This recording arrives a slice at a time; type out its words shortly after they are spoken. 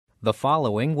The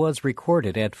following was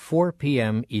recorded at 4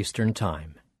 p.m. Eastern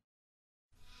Time.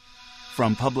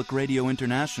 From Public Radio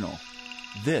International,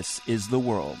 this is The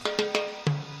World.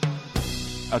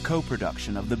 A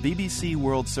co-production of the BBC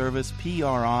World Service,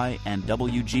 PRI, and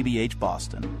WGBH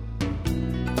Boston.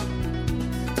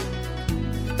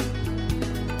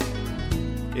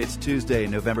 It's Tuesday,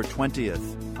 November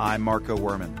 20th. I'm Marco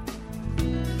Werman.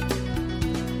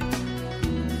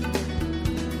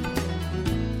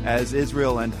 As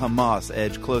Israel and Hamas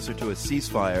edge closer to a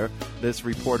ceasefire, this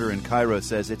reporter in Cairo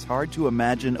says it's hard to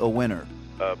imagine a winner.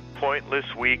 A pointless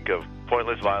week of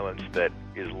pointless violence that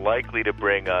is likely to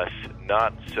bring us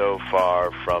not so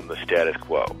far from the status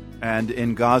quo. And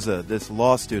in Gaza, this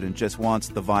law student just wants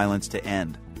the violence to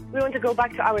end. We want to go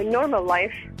back to our normal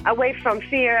life, away from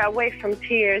fear, away from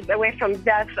tears, away from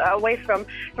death, away from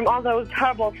all those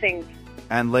horrible things.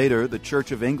 And later, the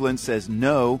Church of England says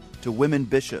no to women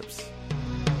bishops.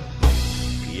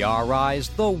 PRI's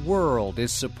The World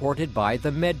is supported by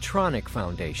the Medtronic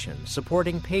Foundation,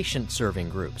 supporting patient-serving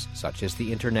groups such as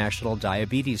the International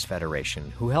Diabetes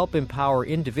Federation, who help empower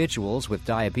individuals with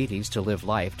diabetes to live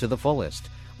life to the fullest.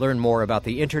 Learn more about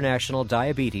the International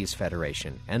Diabetes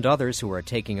Federation and others who are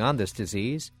taking on this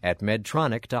disease at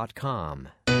medtronic.com.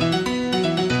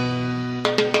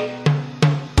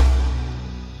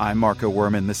 I'm Marco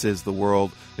Werman. This is The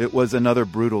World. It was another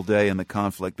brutal day in the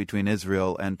conflict between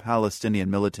Israel and Palestinian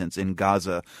militants in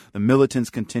Gaza. The militants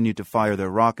continued to fire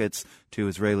their rockets. 2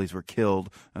 Israelis were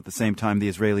killed. At the same time, the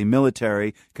Israeli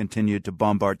military continued to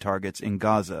bombard targets in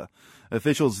Gaza.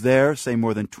 Officials there say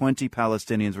more than 20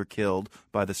 Palestinians were killed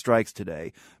by the strikes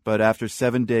today. But after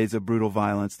 7 days of brutal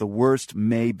violence, the worst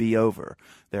may be over.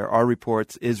 There are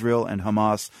reports Israel and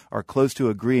Hamas are close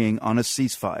to agreeing on a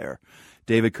ceasefire.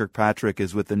 David Kirkpatrick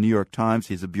is with the New York Times.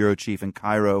 He's a bureau chief in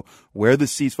Cairo, where the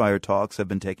ceasefire talks have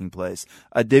been taking place.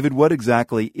 David, what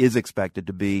exactly is expected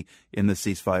to be in the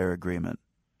ceasefire agreement?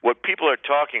 What people are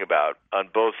talking about on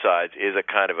both sides is a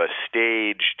kind of a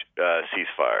staged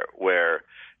ceasefire, where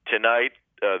tonight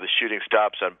the shooting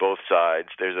stops on both sides.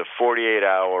 There's a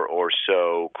 48-hour or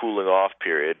so cooling off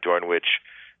period during which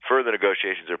further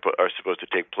negotiations are supposed to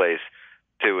take place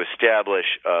to establish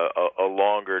a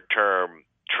longer-term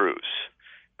truce.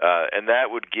 And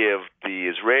that would give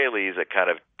the Israelis a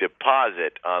kind of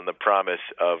deposit on the promise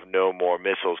of no more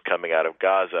missiles coming out of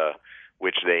Gaza,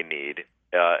 which they need.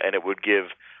 And it would give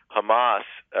Hamas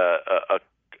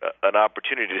an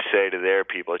opportunity to say to their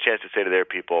people, a chance to say to their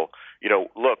people, you know,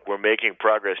 look, we're making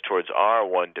progress towards our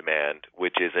one demand,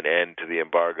 which is an end to the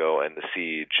embargo and the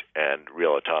siege and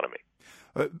real autonomy.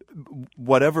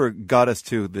 Whatever got us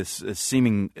to this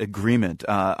seeming agreement,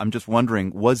 I'm just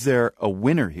wondering, was there a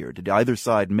winner here? Did either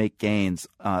side make gains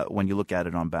when you look at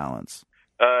it on balance?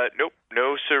 Nope,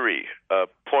 no siree. A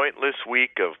pointless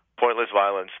week of pointless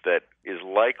violence that is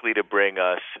likely to bring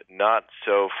us not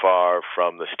so far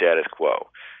from the status quo.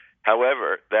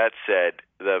 However, that said,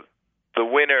 the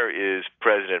winner is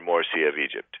President Morsi of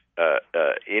Egypt.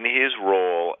 In his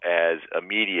role as a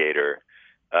mediator,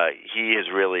 he has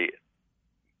really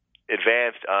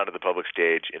advanced onto the public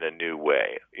stage in a new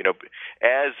way. You know,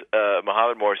 as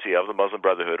Mohammed Morsi of the Muslim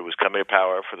Brotherhood was coming to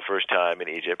power for the first time in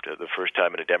Egypt, the first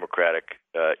time in a democratic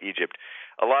Egypt,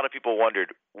 a lot of people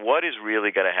wondered what is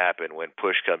really going to happen when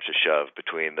push comes to shove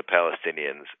between the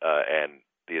Palestinians and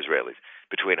the Israelis,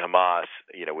 between Hamas,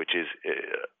 you know, which is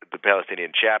the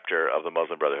Palestinian chapter of the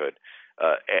Muslim Brotherhood,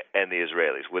 and the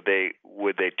Israelis. Would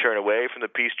they turn away from the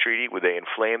peace treaty? Would they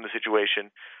inflame the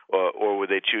situation, or would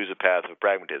they choose a path of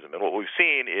pragmatism? And what we've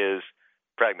seen is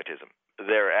pragmatism.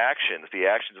 Their actions, the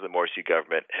actions of the Morsi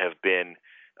government, have been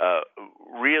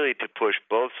really to push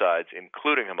both sides,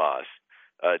 including Hamas,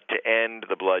 to end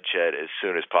the bloodshed as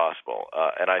soon as possible.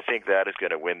 And I think that is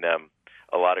going to win them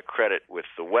a lot of credit with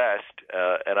the West,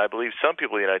 and I believe some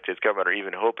people in the United States government are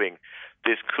even hoping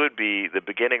this could be the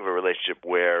beginning of a relationship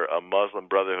where a Muslim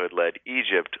Brotherhood-led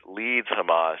Egypt leads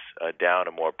Hamas down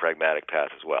a more pragmatic path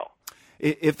as well.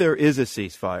 If there is a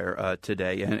ceasefire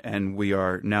today, and we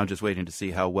are now just waiting to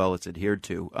see how well it's adhered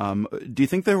to, do you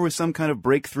think there was some kind of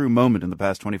breakthrough moment in the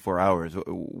past 24 hours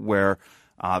where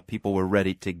people were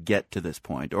ready to get to this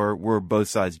point, or were both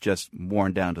sides just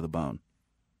worn down to the bone?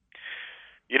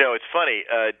 You know, it's funny.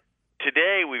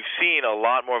 Today we've seen a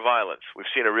lot more violence. We've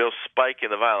seen a real spike in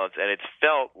the violence, and it's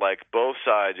felt like both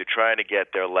sides are trying to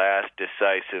get their last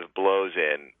decisive blows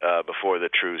in before the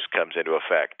truce comes into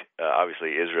effect.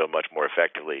 Obviously, Israel much more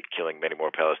effectively, killing many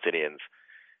more Palestinians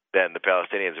than the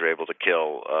Palestinians are able to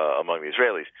kill among the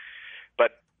Israelis.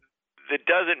 But it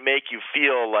doesn't make you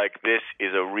feel like this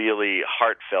is a really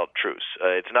heartfelt truce.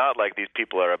 It's not like these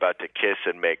people are about to kiss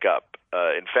and make up.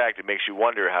 In fact, it makes you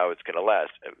wonder how it's going to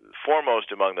last.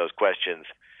 Foremost among those questions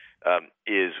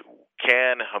is,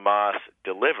 can Hamas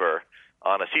deliver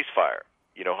on a ceasefire?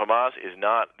 You know, Hamas is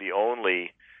not the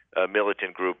only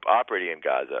militant group operating in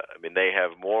Gaza. I mean, they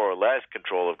have more or less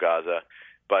control of Gaza,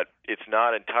 but it's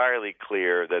not entirely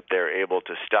clear that they're able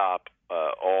to stop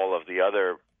all of the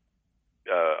other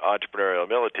entrepreneurial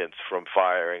militants from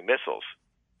firing missiles.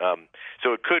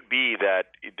 So it could be that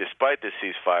despite this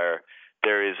ceasefire,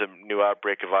 there is a new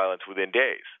outbreak of violence within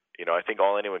days. You know, I think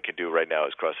all anyone can do right now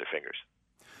is cross their fingers.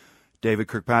 David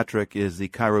Kirkpatrick is the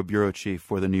Cairo bureau chief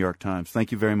for the New York Times.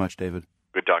 Thank you very much, David.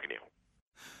 Good talking to you.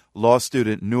 Law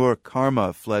student Noor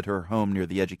Karma fled her home near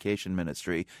the Education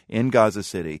Ministry in Gaza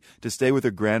City to stay with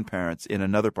her grandparents in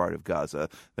another part of Gaza.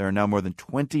 There are now more than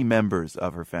 20 members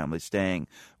of her family staying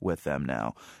with them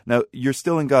now. Now, you're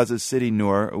still in Gaza City,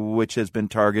 Noor, which has been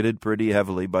targeted pretty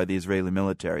heavily by the Israeli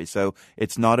military, so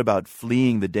it's not about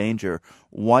fleeing the danger.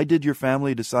 Why did your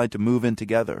family decide to move in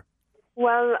together?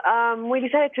 Well, we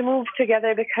decided to move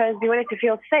together because we wanted to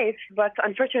feel safe, but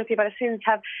unfortunately Palestinians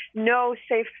have no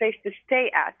safe place to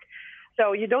stay at.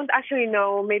 So you don't actually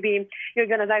know, maybe you're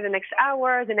going to die the next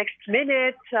hour, the next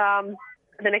minute, the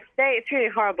next day. It's really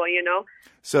horrible, you know.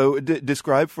 So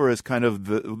describe for us kind of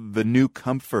the new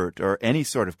comfort or any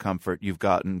sort of comfort you've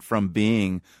gotten from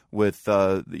being with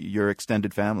your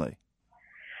extended family.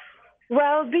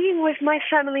 Well, being with my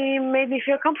family made me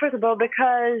feel comfortable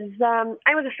because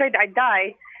I was afraid I'd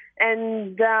die.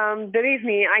 And believe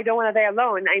me, I don't want to die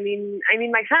alone. I mean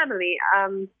my family.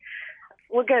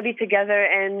 We're going to be together,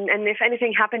 and if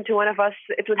anything happened to one of us,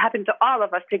 it would happen to all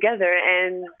of us together.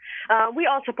 And we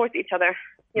all support each other,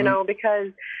 you know,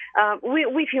 because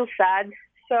we feel sad.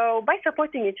 So by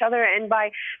supporting each other and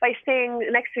by staying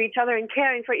next to each other and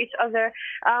caring for each other,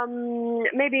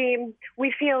 maybe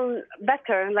we feel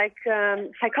better, like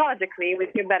psychologically we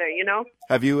feel better, you know?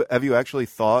 Have you actually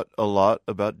thought a lot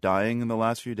about dying in the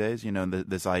last few days? You know,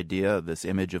 this idea, this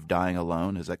image of dying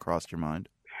alone, has that crossed your mind?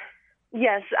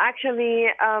 Yes, actually,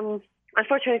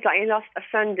 unfortunately, I lost a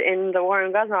friend in the war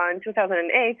in Gaza in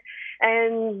 2008,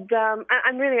 and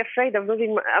I'm really afraid of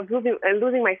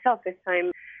losing myself this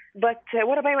time. But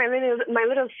what about my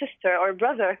little sister or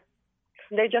brother?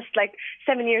 They're just like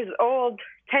 7 years old,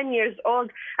 10 years old.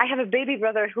 I have a baby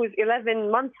brother who's 11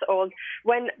 months old.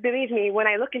 Believe me, when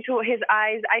I look into his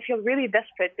eyes, I feel really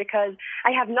desperate because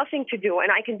I have nothing to do and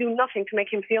I can do nothing to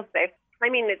make him feel safe. I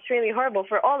mean, it's really horrible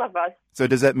for all of us. So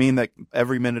does that mean that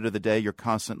every minute of the day you're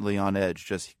constantly on edge,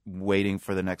 just waiting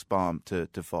for the next bomb to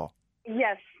fall?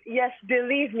 Yes,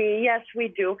 believe me, yes, we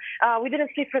do. We didn't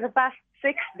sleep for the past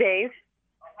 6 days.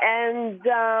 And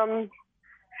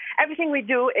everything we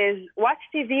do is watch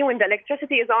TV when the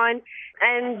electricity is on,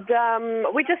 and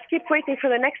we just keep waiting for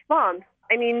the next bomb.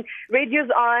 I mean, radio's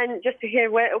on just to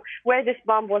hear where this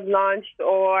bomb was launched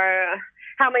or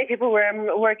how many people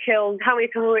were killed, how many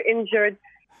people were injured.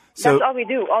 So that's all we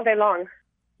do all day long.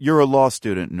 You're a law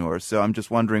student, Noor, so I'm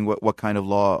just wondering what kind of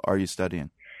law are you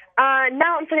studying?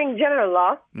 Now I'm studying general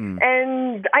law,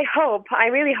 and I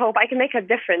really hope I can make a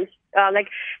difference. Like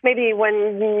maybe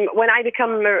when I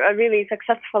become a really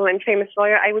successful and famous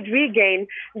lawyer, I would regain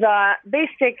the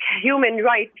basic human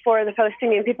right for the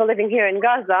Palestinian people living here in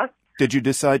Gaza. Did you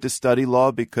decide to study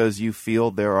law because you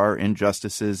feel there are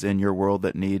injustices in your world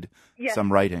that need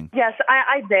some righting? Yes,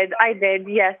 I did,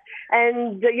 yes.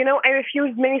 And, you know, I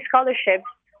refused many scholarships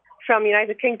from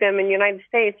United Kingdom and United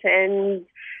States, and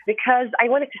because I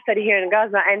wanted to study here in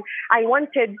Gaza, and I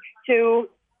wanted to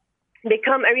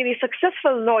become a really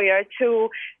successful lawyer to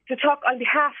talk on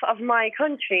behalf of my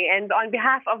country and on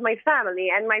behalf of my family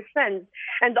and my friends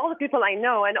and all the people I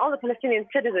know and all the Palestinian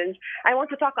citizens. I want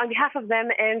to talk on behalf of them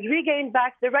and regain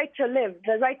back the right to live,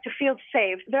 the right to feel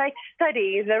safe, the right to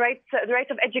study, the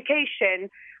right of education.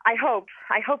 I hope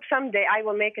someday I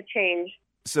will make a change.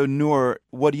 So, Noor,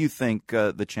 what do you think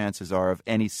the chances are of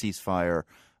any ceasefire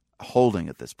holding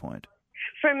at this point?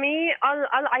 For me, all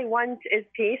I want is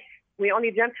peace. We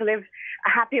only dream to live a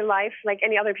happy life like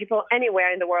any other people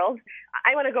anywhere in the world.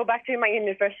 I want to go back to my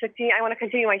university. I want to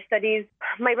continue my studies.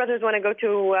 My brothers want to go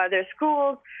to their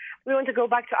schools. We want to go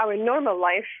back to our normal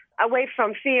life, away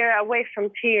from fear, away from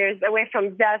tears, away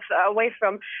from death, away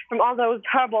from all those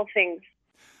horrible things.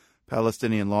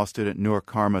 Palestinian law student Noor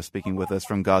Karma speaking with us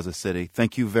from Gaza City.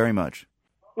 Thank you very much.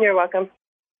 You're welcome.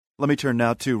 Let me turn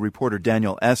now to reporter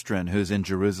Daniel Estrin, who's in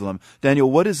Jerusalem. Daniel,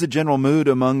 what is the general mood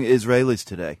among Israelis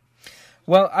today?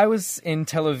 Well, I was in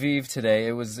Tel Aviv today.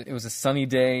 It was a sunny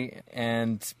day,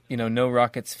 and no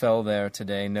rockets fell there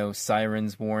today. No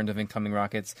sirens warned of incoming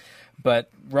rockets, but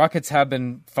rockets have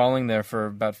been falling there for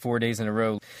about 4 days in a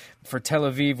row. For Tel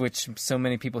Aviv, which so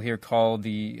many people here call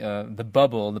the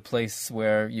bubble, the place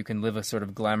where you can live a sort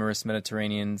of glamorous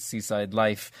Mediterranean seaside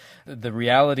life, the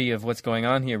reality of what's going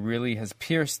on here really has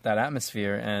pierced that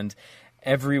atmosphere, and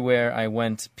everywhere I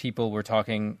went, people were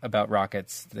talking about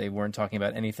rockets. They weren't talking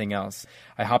about anything else.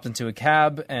 I hopped into a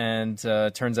cab, and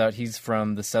turns out he's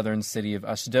from the southern city of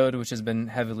Ashdod, which has been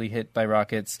heavily hit by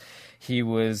rockets. He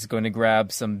was going to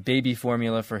grab some baby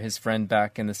formula for his friend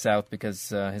back in the south because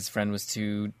his friend was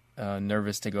too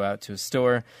nervous to go out to a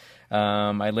store.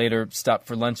 I later stopped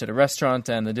for lunch at a restaurant,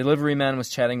 and the delivery man was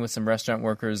chatting with some restaurant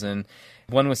workers, and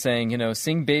one was saying,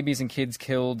 seeing babies and kids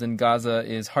killed in Gaza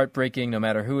is heartbreaking, no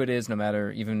matter who it is, no matter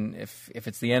even if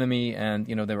it's the enemy. And,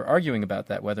 they were arguing about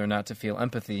that, whether or not to feel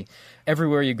empathy.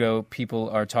 Everywhere you go, people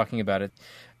are talking about it.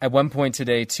 At one point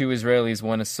today, 2 Israelis,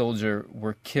 one a soldier,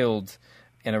 were killed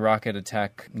in a rocket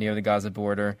attack near the Gaza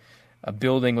border. A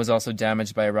building was also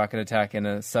damaged by a rocket attack in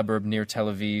a suburb near Tel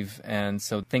Aviv. And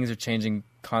so things are changing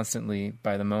constantly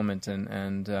by the moment,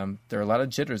 and there are a lot of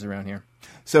jitters around here.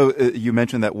 So you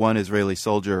mentioned that one Israeli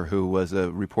soldier who was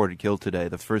reported killed today,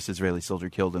 the first Israeli soldier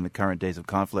killed in the current days of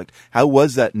conflict. How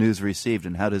was that news received,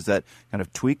 and how does that kind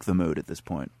of tweak the mood at this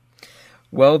point?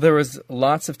 Well, there was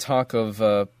lots of talk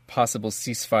of possible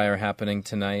ceasefire happening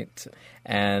tonight,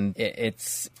 and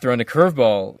it's thrown a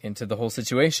curveball into the whole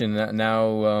situation.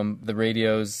 Now the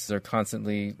radios are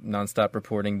constantly nonstop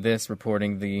reporting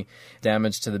the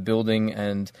damage to the building,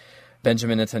 and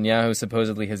Benjamin Netanyahu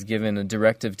supposedly has given a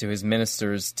directive to his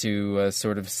ministers to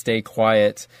sort of stay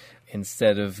quiet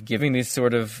instead of giving these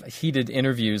sort of heated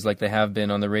interviews like they have been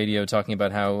on the radio, talking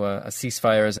about how a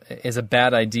ceasefire is a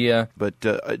bad idea. But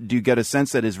do you get a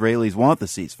sense that Israelis want the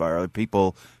ceasefire? Are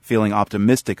people feeling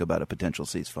optimistic about a potential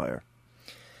ceasefire?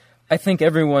 I think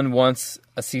everyone wants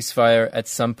a ceasefire at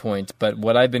some point, but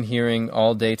what I've been hearing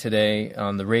all day today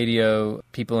on the radio,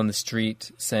 people in the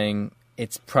street saying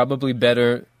it's probably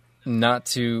better not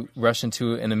to rush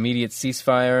into an immediate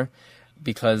ceasefire,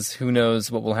 because who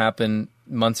knows what will happen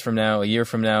months from now, a year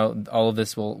from now. All of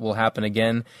this will happen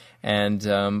again,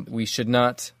 and we should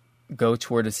not go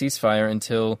toward a ceasefire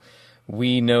until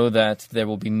we know that there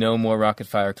will be no more rocket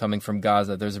fire coming from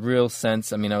Gaza. There's a real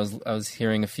sense. I mean, I was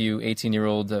hearing a few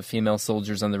 18-year-old female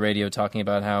soldiers on the radio talking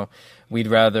about how we'd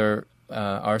rather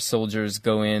our soldiers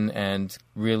go in and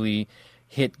really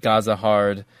hit Gaza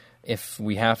hard if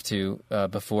we have to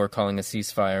before calling a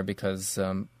ceasefire, because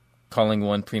calling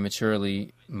one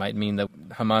prematurely might mean that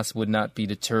Hamas would not be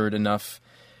deterred enough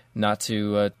not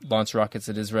to launch rockets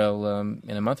at Israel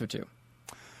in a month or two.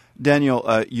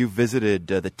 Daniel, you visited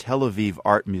the Tel Aviv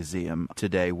Art Museum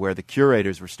today, where the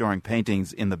curators were storing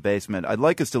paintings in the basement. I'd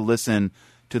like us to listen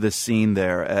to the scene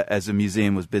there as the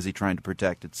museum was busy trying to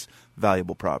protect its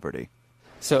valuable property.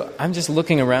 So I'm just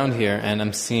looking around here, and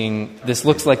I'm seeing this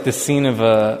looks like the scene of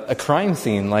a crime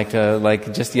scene, like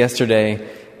just yesterday,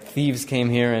 thieves came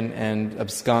here and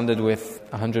absconded with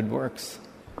 100 works.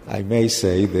 I may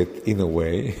say that, in a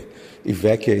way,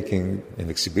 evacuating an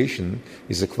exhibition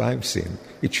is a crime scene.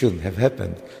 It shouldn't have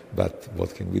happened, but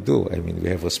what can we do? I mean, we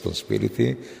have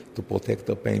responsibility to protect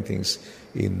our paintings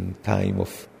in time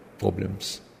of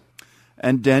problems.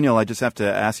 And Daniel, I just have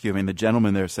to ask you, I mean, the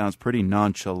gentleman there sounds pretty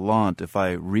nonchalant, if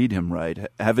I read him right.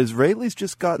 Have Israelis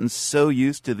just gotten so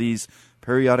used to these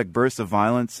periodic bursts of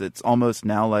violence, it's almost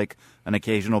now like an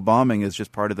occasional bombing is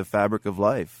just part of the fabric of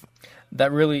life?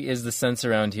 That really is the sense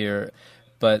around here.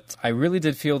 But I really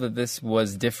did feel that this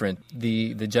was different.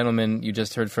 The gentleman you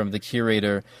just heard from, the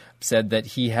curator, said that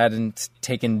he hadn't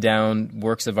taken down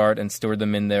works of art and stored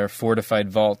them in their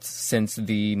fortified vaults since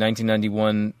the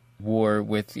 1991 war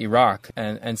with Iraq.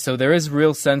 And so there is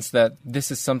real sense that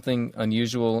this is something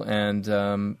unusual,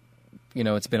 and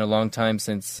it's been a long time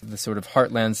since the sort of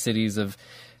heartland cities of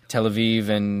Tel Aviv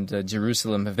and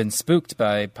Jerusalem have been spooked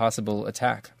by possible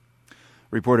attack.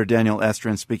 Reporter Daniel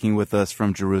Estrin speaking with us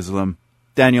from Jerusalem.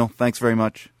 Daniel, thanks very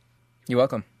much. You're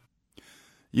welcome.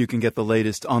 You can get the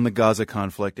latest on the Gaza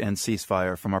conflict and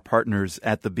ceasefire from our partners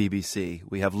at the BBC.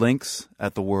 We have links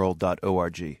at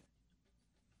theworld.org.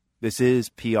 This is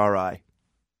PRI.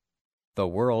 The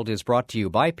World is brought to you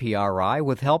by PRI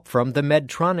with help from the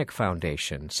Medtronic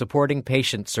Foundation, supporting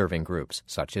patient-serving groups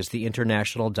such as the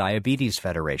International Diabetes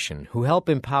Federation, who help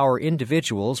empower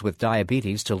individuals with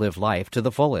diabetes to live life to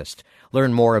the fullest.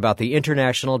 Learn more about the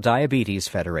International Diabetes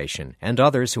Federation and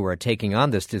others who are taking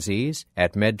on this disease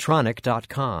at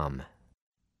medtronic.com.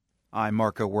 I'm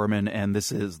Marco Werman, and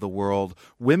this is The World.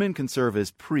 Women can serve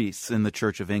as priests in the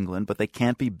Church of England, but they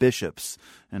can't be bishops.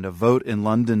 And a vote in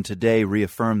London today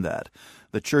reaffirmed that.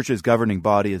 The Church's governing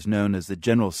body is known as the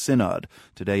General Synod.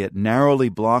 Today it narrowly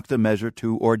blocked a measure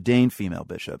to ordain female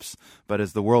bishops. But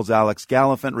as The World's Alex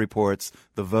Gallifant reports,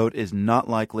 the vote is not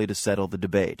likely to settle the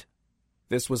debate.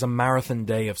 This was a marathon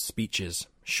day of speeches.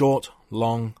 Short,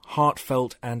 long,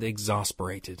 heartfelt and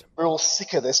exasperated. We're all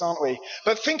sick of this, aren't we?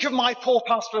 But think of my poor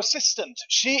pastoral assistant.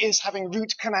 She is having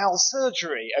root canal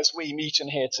surgery as we meet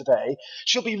and hear today.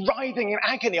 She'll be writhing in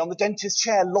agony on the dentist's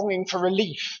chair, longing for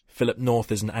relief. Philip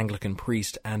North is an Anglican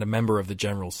priest and a member of the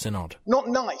General Synod. Not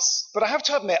nice, but I have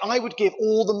to admit, I would give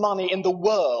all the money in the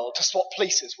world to swap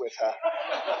places with her.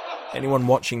 Anyone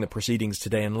watching the proceedings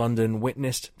today in London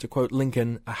witnessed, to quote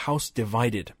Lincoln, a house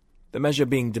divided. The measure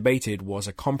being debated was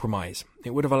a compromise. It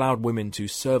would have allowed women to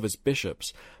serve as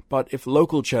bishops, but if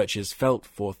local churches felt,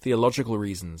 for theological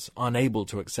reasons, unable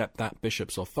to accept that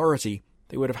bishop's authority,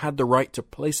 they would have had the right to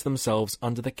place themselves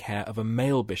under the care of a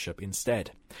male bishop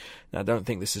instead. Now, don't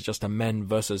think this is just a men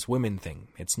versus women thing.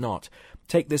 It's not.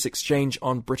 Take this exchange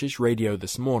on British radio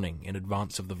this morning in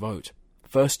advance of the vote.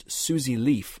 First, Susie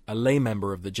Leaf, a lay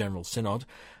member of the General Synod,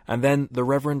 and then the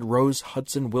Reverend Rose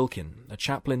Hudson Wilkin, a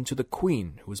chaplain to the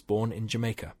Queen who was born in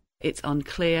Jamaica. It's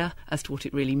unclear as to what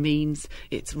it really means.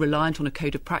 It's reliant on a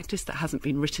code of practice that hasn't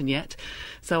been written yet.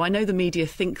 So I know the media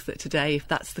think that today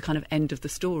that's the kind of end of the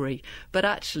story. But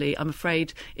actually, I'm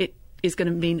afraid it is going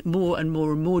to mean more and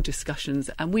more and more discussions,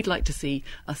 and we'd like to see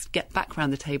us get back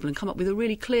round the table and come up with a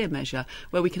really clear measure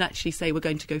where we can actually say we're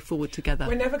going to go forward together.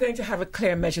 We're never going to have a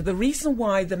clear measure. The reason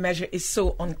why the measure is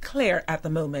so unclear at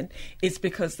the moment is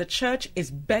because the church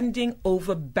is bending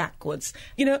over backwards.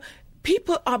 You know,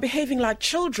 people are behaving like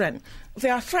children. They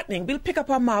are threatening, we'll pick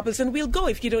up our marbles and we'll go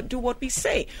if you don't do what we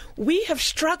say. We have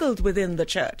struggled within the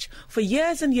church for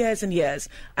years and years and years,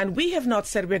 and we have not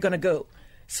said we're going to go.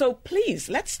 So please,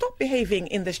 let's stop behaving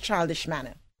in this childish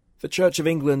manner. The Church of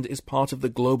England is part of the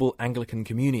global Anglican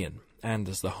Communion, and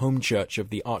as the home church of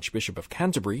the Archbishop of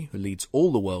Canterbury, who leads all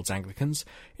the world's Anglicans,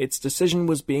 its decision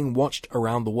was being watched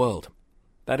around the world.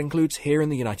 That includes here in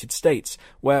the United States,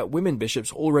 where women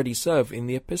bishops already serve in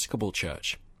the Episcopal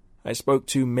Church. I spoke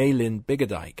to Maylin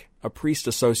Bigadike, a priest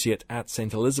associate at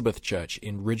St. Elizabeth Church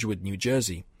in Ridgewood, New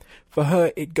Jersey. For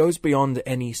her, it goes beyond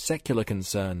any secular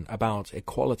concern about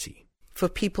equality. For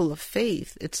people of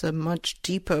faith, it's a much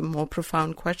deeper, more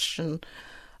profound question.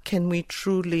 Can we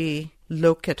truly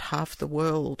look at half the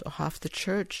world or half the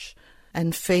church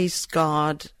and face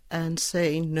God and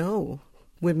say, no,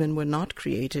 women were not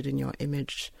created in your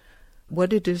image?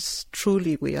 What it is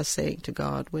truly we are saying to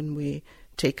God when we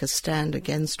take a stand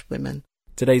against women.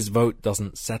 Today's vote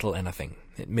doesn't settle anything.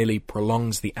 It merely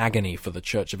prolongs the agony for the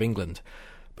Church of England.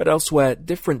 But elsewhere,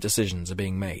 different decisions are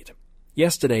being made.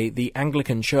 Yesterday, the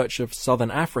Anglican Church of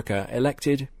Southern Africa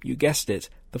elected, you guessed it,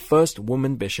 the first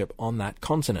woman bishop on that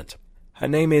continent. Her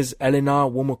name is Elinor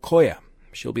Womokoya.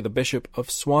 She'll be the Bishop of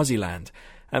Swaziland,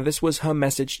 and this was her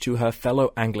message to her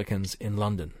fellow Anglicans in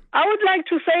London. I would like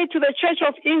to say to the Church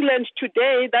of England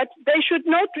today that they should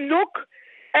not look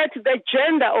at the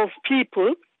gender of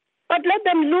people, but let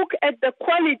them look at the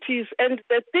qualities and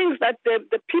the things that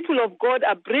the people of God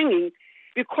are bringing,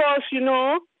 because, you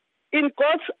know, in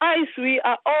God's eyes, we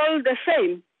are all the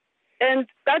same. And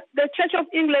that the Church of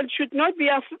England should not be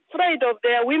afraid of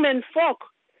their women folk,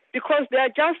 because they are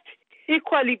just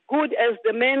equally good as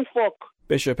the men folk.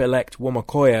 Bishop-elect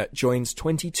Womokoya joins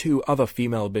 22 other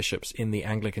female bishops in the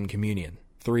Anglican Communion,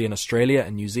 3 in Australia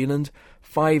and New Zealand,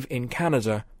 5 in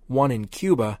Canada, 1 in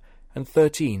Cuba, and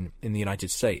 13 in the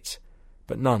United States,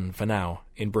 but none, for now,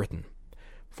 in Britain.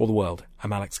 For The World,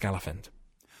 I'm Alex Gallifant.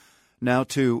 Now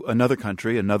to another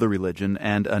country, another religion,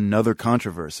 and another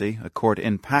controversy. A court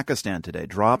in Pakistan today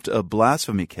dropped a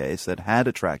blasphemy case that had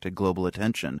attracted global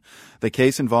attention. The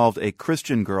case involved a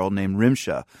Christian girl named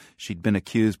Rimsha. She'd been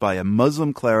accused by a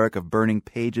Muslim cleric of burning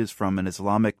pages from an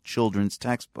Islamic children's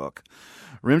textbook.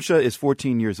 Rimsha is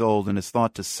 14 years old and is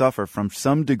thought to suffer from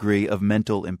some degree of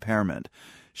mental impairment.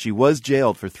 She was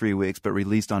jailed for 3 weeks but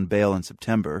released on bail in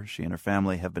September. She and her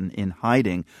family have been in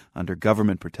hiding under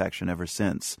government protection ever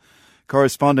since.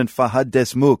 Correspondent Fahad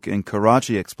Desmouk in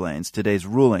Karachi explains today's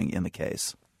ruling in the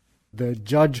case. The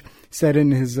judge said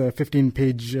in his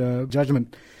 15-page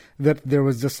judgment that there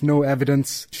was just no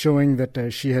evidence showing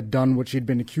that she had done what she'd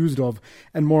been accused of.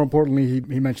 And more importantly,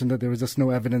 he mentioned that there was just no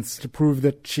evidence to prove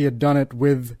that she had done it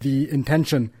with the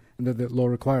intention that the law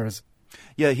requires.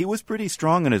 Yeah, he was pretty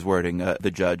strong in his wording,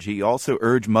 the judge. He also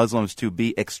urged Muslims to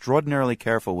be extraordinarily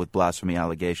careful with blasphemy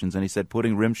allegations, and he said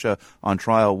putting Rimsha on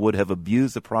trial would have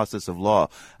abused the process of law.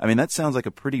 I mean, that sounds like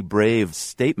a pretty brave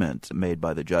statement made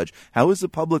by the judge. How is the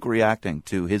public reacting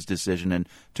to his decision and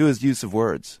to his use of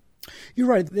words? You're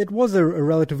right. It was a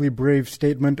relatively brave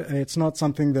statement. It's not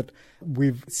something that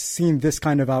we've seen this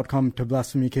kind of outcome to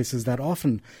blasphemy cases that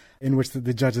often, in which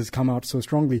the judges come out so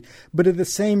strongly. But at the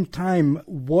same time,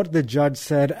 what the judge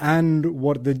said and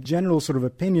what the general sort of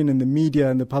opinion in the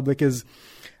media and the public is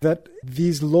that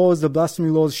these laws, the blasphemy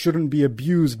laws, shouldn't be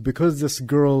abused because this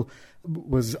girl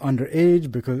was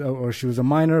underage, or she was a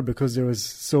minor, because there was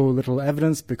so little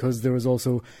evidence, because there was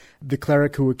also the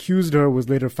cleric who accused her was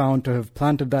later found to have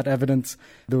planted that evidence,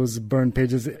 those burned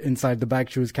pages inside the bag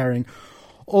she was carrying.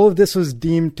 All of this was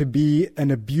deemed to be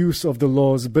an abuse of the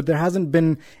laws, but there hasn't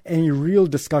been any real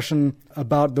discussion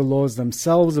about the laws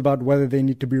themselves, about whether they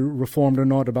need to be reformed or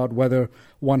not, about whether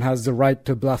one has the right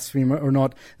to blaspheme or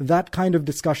not. That kind of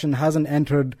discussion hasn't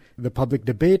entered the public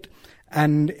debate.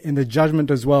 And in the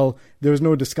judgment as well, there was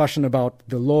no discussion about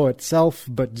the law itself,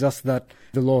 but just that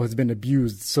the law has been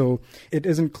abused. So it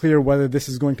isn't clear whether this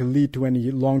is going to lead to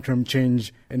any long-term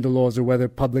change in the laws or whether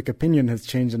public opinion has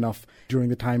changed enough during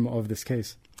the time of this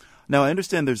case. Now, I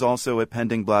understand there's also a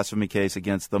pending blasphemy case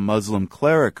against the Muslim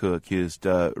cleric who accused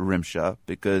Rimsha,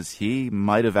 because he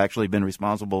might have actually been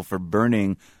responsible for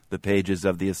burning the pages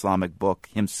of the Islamic book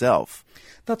himself.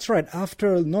 That's right.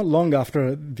 Not long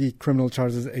after the criminal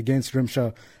charges against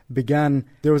Rimsha began,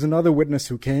 there was another witness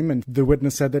who came, and the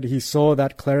witness said that he saw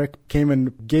that cleric came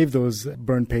and gave those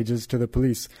burned pages to the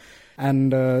police.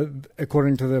 And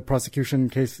according to the prosecution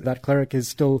case, that cleric is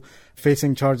still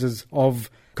facing charges of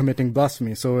committing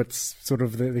blasphemy. So it's sort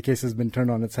of the case has been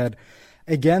turned on its head.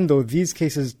 Again, though, these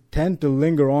cases tend to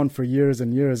linger on for years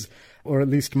and years, or at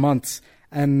least months.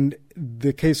 And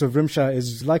the case of Rimsha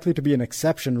is likely to be an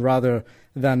exception rather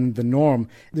than the norm.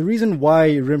 The reason why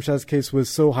Rimsha's case was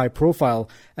so high profile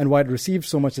and why it received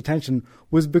so much attention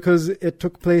was because it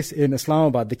took place in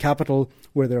Islamabad, the capital,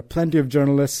 where there are plenty of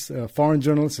journalists, foreign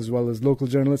journalists as well as local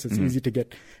journalists. It's easy to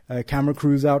get camera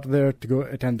crews out there to go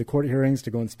attend the court hearings,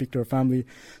 to go and speak to her family.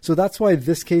 So that's why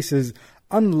this case is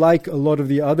unlike a lot of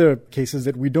the other cases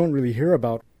that we don't really hear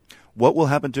about. What will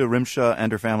happen to Rimsha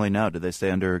and her family now? Do they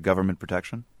stay under government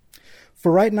protection?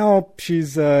 For right now,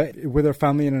 she's with her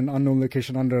family in an unknown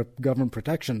location under government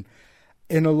protection.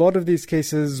 In a lot of these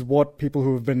cases, what people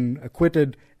who have been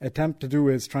acquitted attempt to do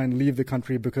is try and leave the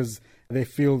country because they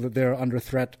feel that they're under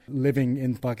threat living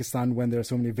in Pakistan when there are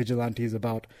so many vigilantes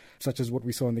about, such as what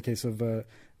we saw in the case of the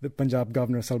Punjab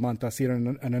governor Salman Taseer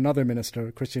and another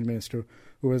minister, Christian minister,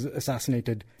 who was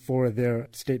assassinated for their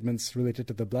statements related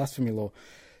to the blasphemy law.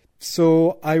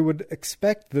 So I would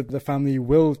expect that the family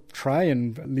will try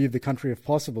and leave the country if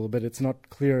possible, but it's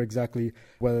not clear exactly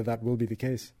whether that will be the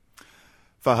case.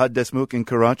 Fahad Desmouk in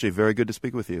Karachi, very good to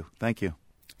speak with you. Thank you.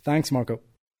 Thanks, Marco.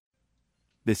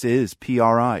 This is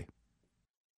PRI.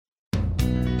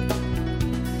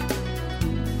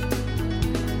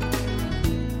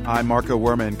 I'm Marco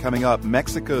Werman. Coming up,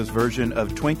 Mexico's version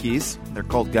of Twinkies. They're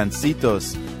called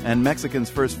gancitos, and Mexicans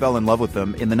first fell in love with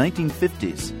them in the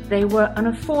 1950s. They were an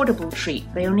affordable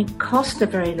treat. They only cost a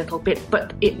very little bit,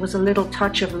 but it was a little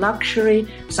touch of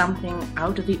luxury, something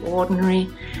out of the ordinary.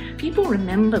 People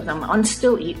remember them and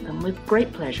still eat them with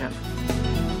great pleasure.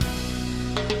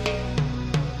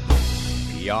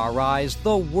 PRI's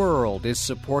The World is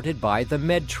supported by the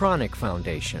Medtronic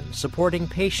Foundation, supporting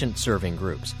patient-serving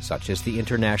groups such as the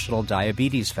International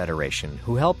Diabetes Federation,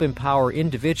 who help empower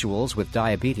individuals with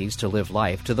diabetes to live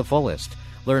life to the fullest.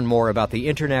 Learn more about the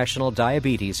International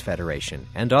Diabetes Federation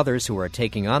and others who are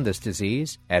taking on this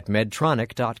disease at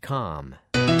medtronic.com.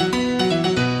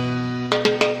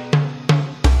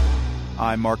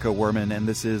 I'm Marco Werman, and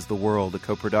this is The World, a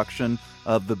co-production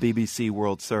of the BBC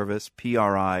World Service,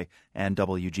 PRI, and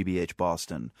WGBH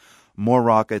Boston. More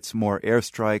rockets, more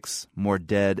airstrikes, more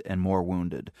dead, and more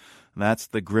wounded. That's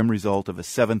the grim result of a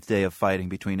seventh day of fighting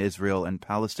between Israel and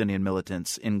Palestinian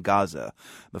militants in Gaza.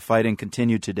 The fighting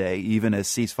continued today, even as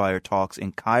ceasefire talks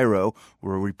in Cairo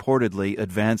were reportedly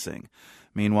advancing.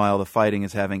 Meanwhile, the fighting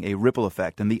is having a ripple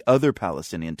effect in the other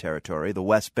Palestinian territory, the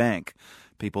West Bank.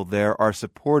 People there are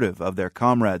supportive of their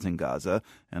comrades in Gaza,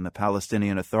 and the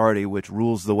Palestinian Authority, which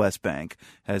rules the West Bank,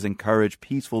 has encouraged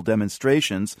peaceful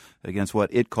demonstrations against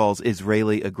what it calls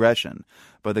Israeli aggression.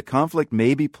 But the conflict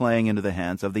may be playing into the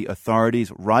hands of the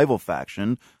Authority's rival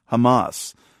faction,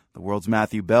 Hamas. The World's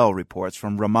Matthew Bell reports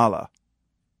from Ramallah.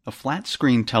 A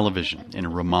flat-screen television in a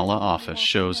Ramallah office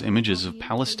shows images of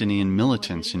Palestinian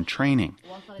militants in training,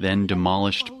 then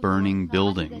demolished burning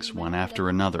buildings one after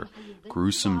another,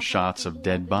 gruesome shots of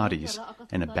dead bodies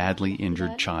and a badly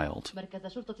injured child.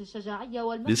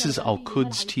 This is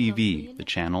Al-Quds TV, the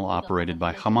channel operated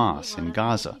by Hamas in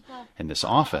Gaza, and this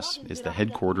office is the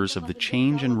headquarters of the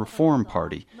Change and Reform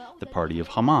Party, the party of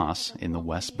Hamas in the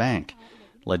West Bank.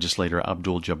 Legislator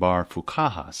Abdul Jabbar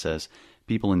Fuqaha says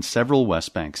people in several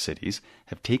West Bank cities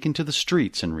have taken to the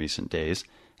streets in recent days,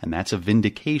 and that's a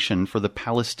vindication for the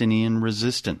Palestinian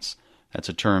resistance. That's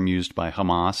a term used by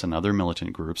Hamas and other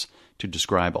militant groups to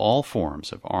describe all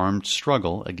forms of armed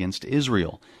struggle against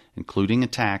Israel, including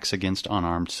attacks against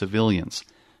unarmed civilians.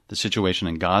 The situation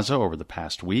in Gaza over the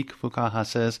past week, Fuqaha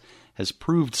says, has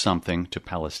proved something to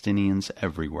Palestinians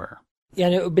everywhere.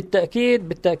 The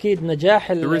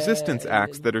resistance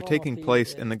acts that are taking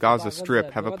place in the Gaza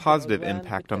Strip have a positive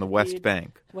impact on the West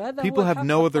Bank. People have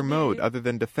no other mode other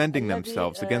than defending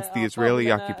themselves against the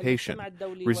Israeli occupation.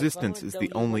 Resistance is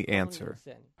the only answer.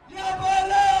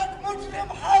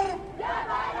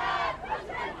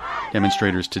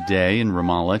 Demonstrators today in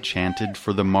Ramallah chanted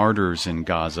for the martyrs in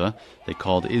Gaza. They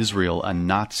called Israel a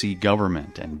Nazi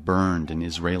government and burned an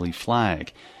Israeli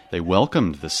flag. They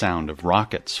welcomed the sound of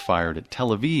rockets fired at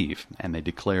Tel Aviv, and they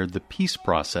declared the peace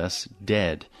process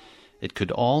dead. It could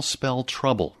all spell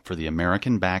trouble for the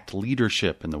American-backed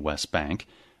leadership in the West Bank.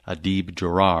 Adib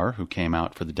Jurar, who came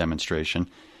out for the demonstration,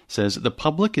 says the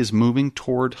public is moving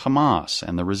toward Hamas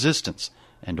and the resistance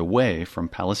and away from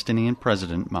Palestinian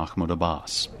President Mahmoud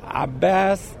Abbas.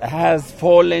 Abbas has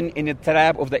fallen in the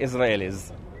trap of the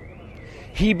Israelis.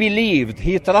 He believed,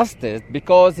 he trusted,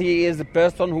 because he is a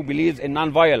person who believes in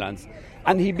nonviolence,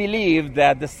 and he believed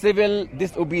that the civil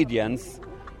disobedience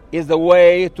is the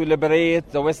way to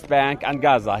liberate the West Bank and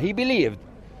Gaza. He believed.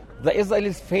 The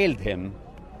Israelis failed him.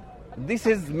 This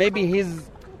is maybe his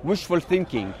wishful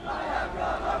thinking.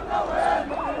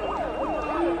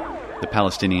 The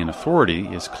Palestinian Authority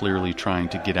is clearly trying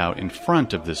to get out in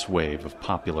front of this wave of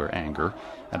popular anger.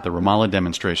 At the Ramallah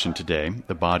demonstration today,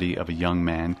 the body of a young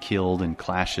man killed in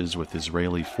clashes with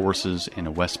Israeli forces in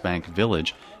a West Bank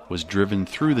village was driven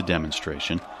through the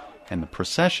demonstration, and the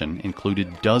procession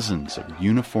included dozens of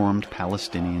uniformed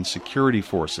Palestinian security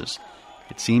forces.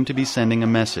 It seemed to be sending a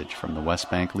message from the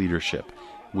West Bank leadership.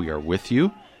 We are with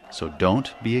you, so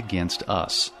don't be against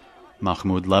us.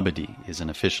 Mahmoud Labadi is an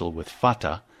official with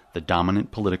Fatah, the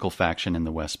dominant political faction in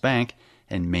the West Bank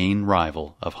and main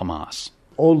rival of Hamas.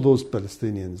 All those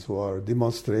Palestinians who are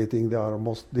demonstrating, they are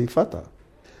mostly Fatah.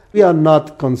 We are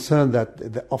not concerned of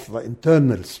the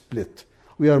internal split.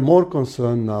 We are more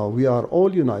concerned now, we are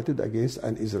all united against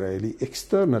an Israeli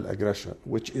external aggression,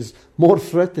 which is more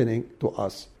threatening to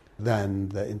us than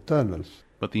the internals.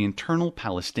 But the internal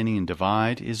Palestinian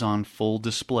divide is on full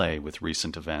display with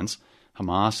recent events.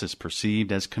 Hamas is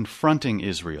perceived as confronting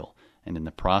Israel, and in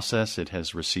the process it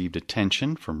has received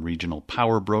attention from regional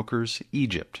power brokers,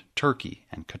 Egypt, Turkey,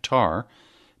 and Qatar.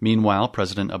 Meanwhile,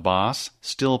 President Abbas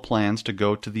still plans to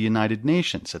go to the United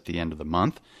Nations at the end of the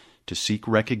month to seek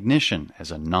recognition as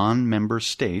a non-member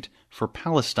state for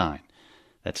Palestine.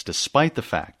 That's despite the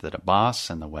fact that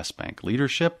Abbas and the West Bank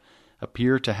leadership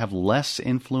appear to have less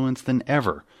influence than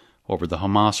ever over the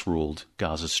Hamas-ruled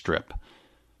Gaza Strip.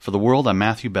 For The World, I'm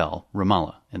Matthew Bell,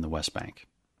 Ramallah in the West Bank.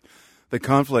 The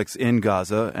conflicts in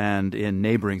Gaza and in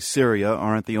neighboring Syria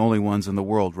aren't the only ones in the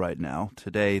world right now.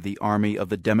 Today, the army of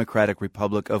the Democratic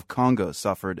Republic of Congo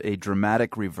suffered a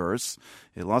dramatic reverse.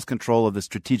 It lost control of the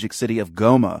strategic city of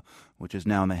Goma, which is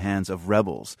now in the hands of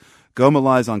rebels. Goma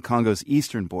lies on Congo's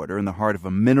eastern border in the heart of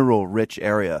a mineral-rich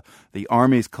area. The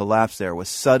army's collapse there was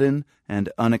sudden and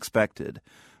unexpected.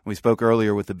 We spoke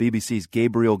earlier with the BBC's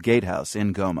Gabriel Gatehouse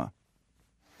in Goma.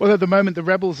 Well, at the moment, the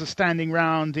rebels are standing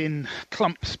round in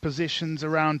clumps positions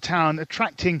around town,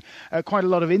 attracting quite a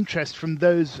lot of interest from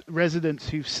those residents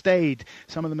who've stayed.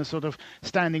 Some of them are sort of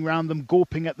standing round them,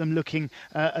 gawping at them, looking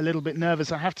a little bit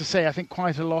nervous. I have to say, I think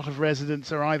quite a lot of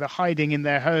residents are either hiding in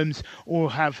their homes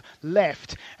or have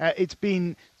left. It's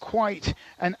been quite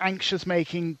an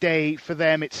anxious-making day for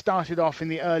them. It started off in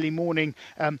the early morning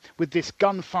with this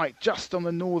gunfight just on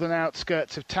the northern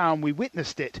outskirts of town. We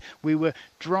witnessed it. We were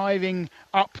driving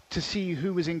up to see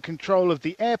who was in control of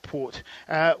the airport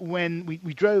when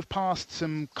we drove past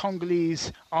some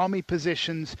Congolese army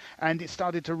positions and it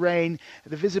started to rain.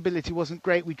 The visibility wasn't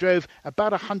great. We drove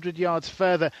about 100 yards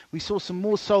further. We saw some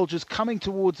more soldiers coming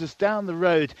towards us down the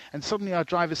road, and suddenly our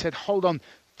driver said, "Hold on,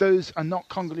 those are not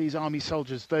Congolese army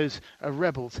soldiers, those are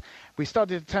rebels. We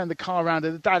started to turn the car around,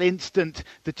 and at that instant,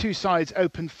 the two sides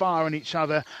opened fire on each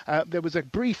other. There was a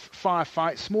brief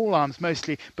firefight, small arms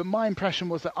mostly, but my impression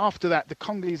was that after that, the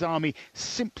Congolese army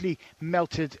simply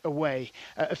melted away.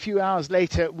 A few hours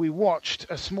later, we watched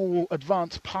a small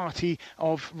advance party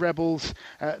of rebels,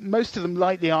 most of them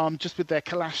lightly armed, just with their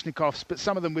Kalashnikovs, but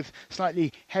some of them with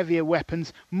slightly heavier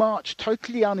weapons, march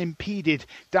totally unimpeded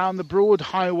down the broad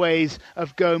highways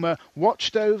of Goma,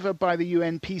 watched over by the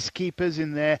UN peacekeepers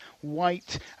in their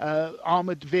white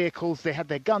armoured vehicles. They had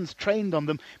their guns trained on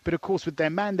them, but of course with their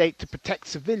mandate to protect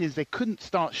civilians, they couldn't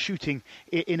start shooting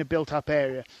in a built-up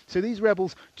area. So these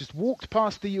rebels just walked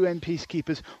past the UN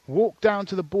peacekeepers, walked down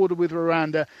to the border with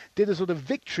Rwanda, did a sort of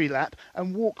victory lap,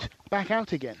 and walked back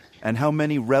out again. And how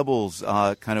many rebels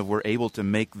were able to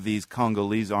make these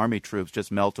Congolese army troops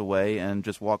just melt away and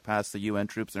just walk past the UN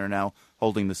troops that are now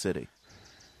holding the city?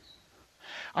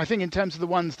 I think in terms of the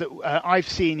ones that I've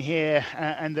seen here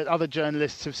and that other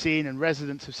journalists have seen and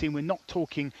residents have seen, we're not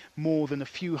talking more than a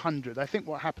few hundred. I think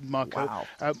what happened, Marco,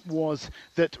 was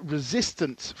that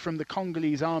resistance from the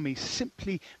Congolese army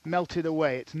simply melted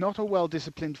away. It's not a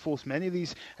well-disciplined force. Many of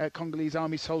these Congolese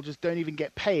army soldiers don't even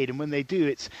get paid, and when they do,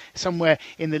 it's somewhere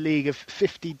in the league of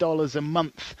 $50 a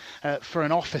month for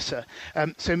an officer.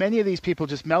 So many of these people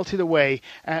just melted away,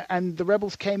 and the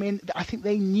rebels came in. I think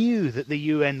they knew that the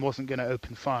UN wasn't going to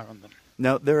open fire on them.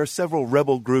 Now, there are several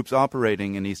rebel groups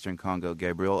operating in eastern Congo,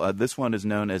 Gabriel. This one is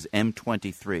known as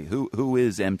M23. Who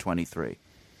is M23?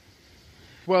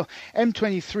 Well,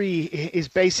 M23 is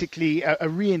basically a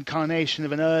reincarnation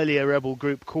of an earlier rebel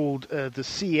group called the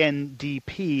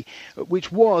CNDP,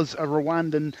 which was a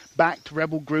Rwandan-backed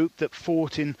rebel group that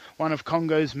fought in one of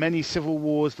Congo's many civil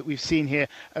wars that we've seen here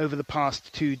over the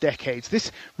past 2 decades.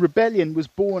 This rebellion was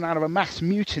born out of a mass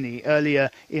mutiny earlier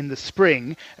in the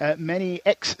spring. Many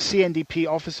ex-CNDP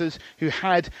officers who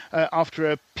had,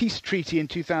 after a peace treaty in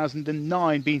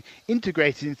 2009, been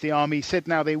integrated into the army, said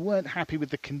now they weren't happy with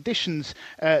the conditions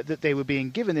that they were being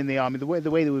given in the army, the way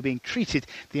they were being treated,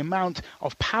 the amount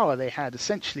of power they had,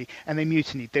 essentially, and they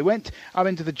mutinied. They went up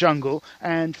into the jungle,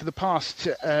 and for the past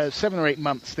 7 or 8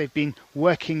 months, they've been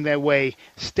working their way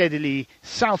steadily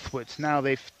southwards. Now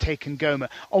they've taken Goma.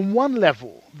 On one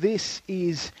level, this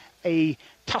is a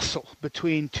tussle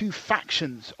between two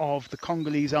factions of the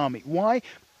Congolese army. Why?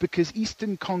 Because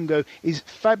eastern Congo is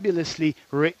fabulously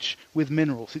rich with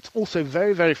minerals. It's also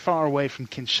very, very far away from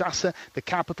Kinshasa, the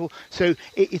capital. So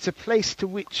it's a place to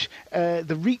which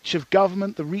the reach of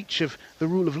government, the reach of the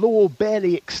rule of law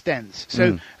barely extends.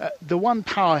 So the one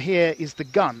power here is the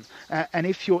gun. And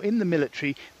if you're in the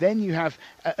military, then you have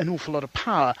an awful lot of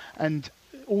power and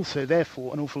also,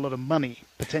 therefore, an awful lot of money,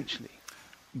 potentially.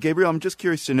 Gabriel, I'm just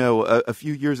curious to know, a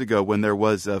few years ago when there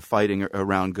was fighting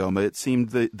around Goma, it seemed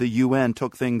the UN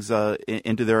took things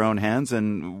into their own hands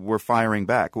and were firing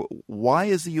back. Why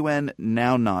is the UN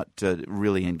now not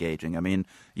really engaging? I mean,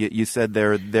 you said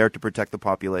they're there to protect the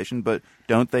population, but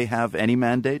don't they have any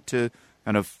mandate to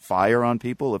kind of fire on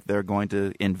people if they're going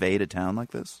to invade a town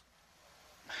like this?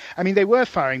 I mean, they were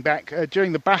firing back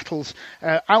during the battles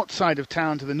outside of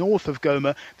town to the north of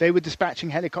Goma. They were dispatching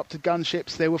helicopter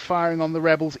gunships. They were firing on the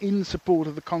rebels in support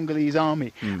of the Congolese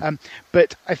army.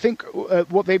 But I think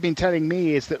what they've been telling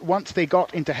me is that once they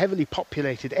got into heavily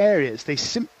populated areas, they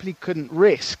simply couldn't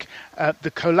risk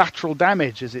the collateral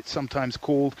damage, as it's sometimes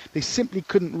called. They simply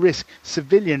couldn't risk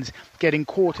civilians getting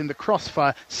caught in the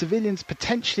crossfire, civilians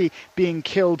potentially being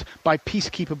killed by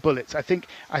peacekeeper bullets. I think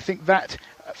that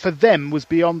for them was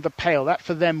beyond the pale. That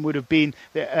for them would have been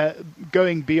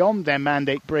going beyond their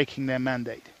mandate, breaking their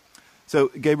mandate. So,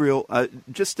 Gabriel,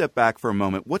 just step back for a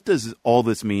moment. What does all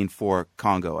this mean for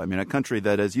Congo? I mean, a country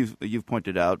that, as you've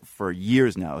pointed out, for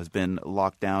years now has been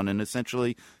locked down in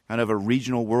essentially kind of a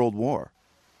regional world war.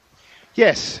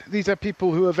 Yes, these are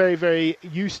people who are very, very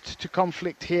used to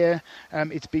conflict here.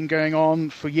 It's been going on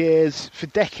for years, for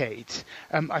decades.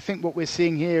 I think what we're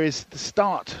seeing here is the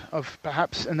start of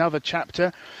perhaps another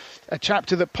chapter, a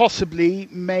chapter that possibly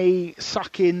may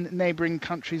suck in neighbouring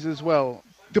countries as well.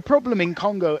 The problem in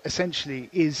Congo, essentially,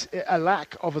 is a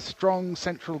lack of a strong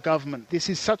central government. This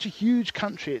is such a huge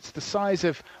country. It's the size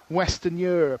of Western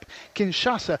Europe.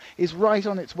 Kinshasa is right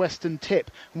on its western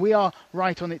tip. We are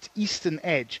right on its eastern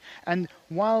edge. And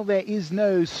while there is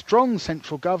no strong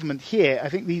central government here, I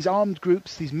think these armed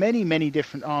groups, these many, many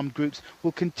different armed groups,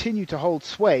 will continue to hold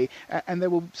sway, and there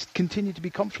will continue to be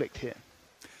conflict here.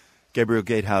 Gabriel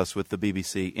Gatehouse with the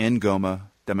BBC in Goma,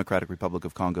 Democratic Republic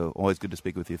of Congo. Always good to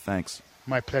speak with you. Thanks.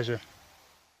 My pleasure.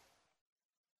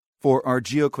 For our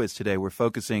GeoQuiz today, we're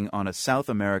focusing on a South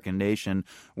American nation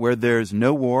where there's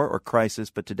no war or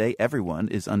crisis, but today everyone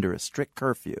is under a strict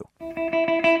curfew.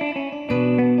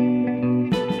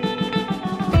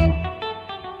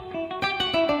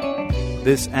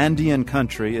 This Andean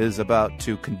country is about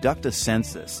to conduct a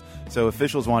census, so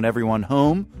officials want everyone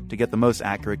home to get the most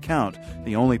accurate count.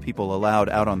 The only people allowed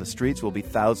out on the streets will be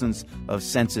thousands of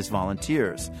census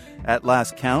volunteers. At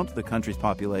last count, the country's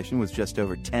population was just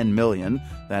over 10 million.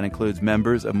 That includes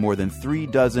members of more than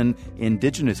 36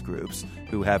 indigenous groups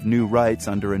who have new rights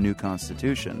under a new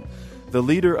constitution. The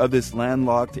leader of this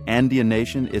landlocked Andean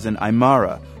nation is an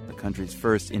Aymara, the country's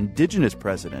first indigenous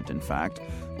president, in fact.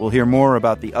 We'll hear more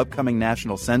about the upcoming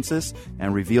national census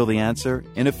and reveal the answer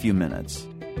in a few minutes.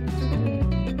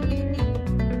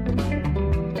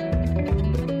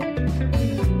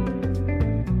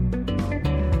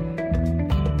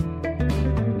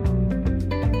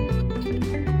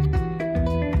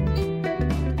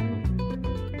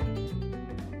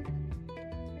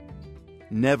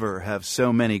 Never have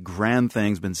so many grand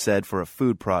things been said for a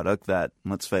food product that,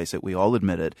 let's face it, we all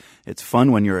admit it, it's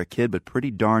fun when you're a kid, but pretty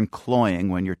darn cloying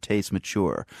when your tastes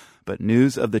mature. But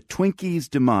news of the Twinkie's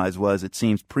demise was, it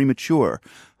seems, premature.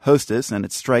 Hostess and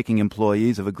its striking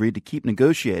employees have agreed to keep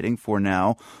negotiating for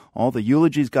now. All the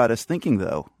eulogies got us thinking,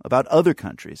 though, about other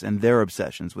countries and their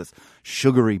obsessions with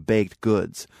sugary baked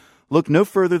goods. Look no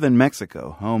further than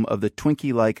Mexico, home of the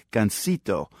Twinkie-like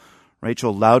gansito.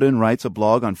 Rachel Loudon writes a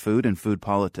blog on food and food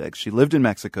politics. She lived in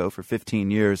Mexico for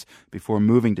 15 years before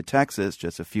moving to Texas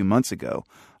just a few months ago.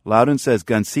 Loudon says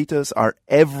gansitos are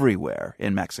everywhere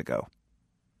in Mexico.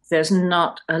 There's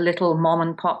not a little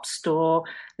mom-and-pop store.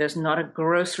 There's not a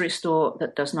grocery store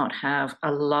that does not have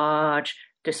a large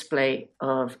display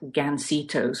of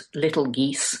gansitos, little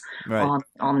geese, right,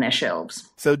 on their shelves.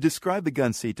 So describe the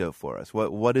gansito for us.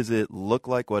 What does it look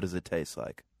like? What does it taste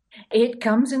like? It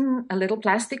comes in a little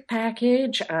plastic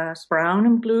package, brown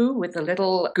and blue with a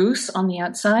little goose on the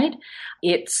outside.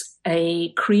 It's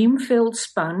a cream-filled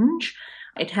sponge.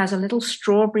 It has a little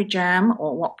strawberry jam,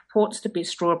 or what purports to be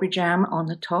strawberry jam, on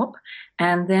the top.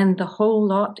 And then the whole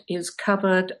lot is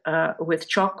covered with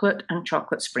chocolate and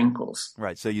chocolate sprinkles.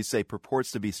 Right. So you say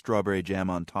purports to be strawberry jam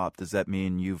on top. Does that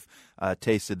mean you've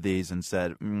tasted these and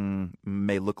said,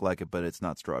 may look like it, but it's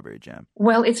not strawberry jam?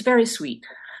 Well, it's very sweet.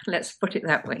 Let's put it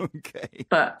that way. Okay.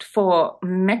 But for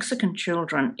Mexican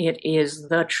children, it is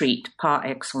the treat par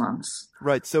excellence.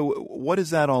 Right. So what is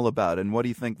that all about? And what do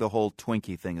you think the whole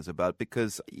Twinkie thing is about?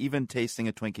 Because even tasting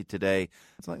a Twinkie today,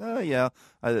 it's like, oh, yeah,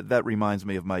 that reminds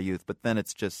me of my youth. But then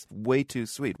it's just way too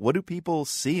sweet. What do people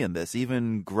see in this,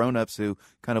 even grown-ups who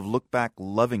kind of look back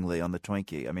lovingly on the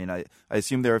Twinkie? I mean, I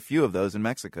assume there are a few of those in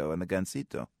Mexico and the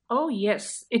gansito. Oh,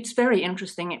 yes. It's very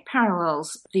interesting. It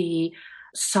parallels the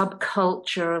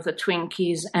subculture of the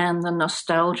Twinkies and the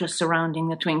nostalgia surrounding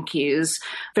the Twinkies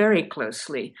very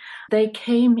closely. They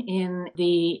came in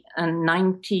the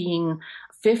 1950s.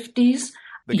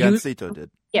 The gansito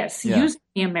did. Yes, using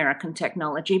the American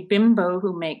technology. Bimbo,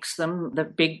 who makes them, the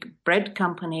big bread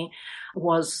company,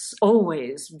 was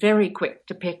always very quick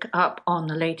to pick up on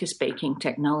the latest baking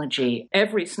technology.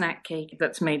 Every snack cake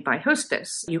that's made by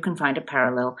Hostess, you can find a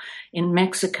parallel in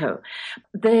Mexico.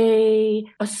 They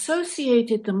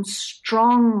associated them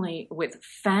strongly with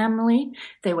family.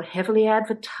 They were heavily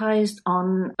advertised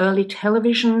on early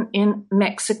television in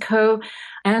Mexico.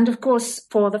 And of course,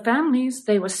 for the families,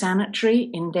 they were sanitary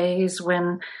in days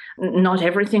when not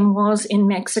everything was in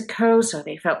Mexico, so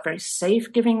they felt very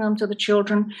safe giving them to the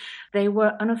children. They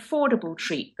were an affordable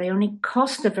treat. They only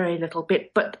cost a very little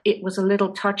bit, but it was a little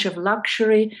touch of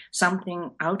luxury,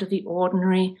 something out of the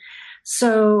ordinary.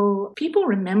 So people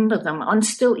remember them and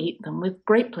still eat them with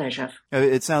great pleasure.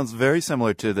 It sounds very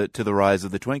similar to the rise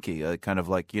of the Twinkie, kind of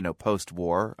like,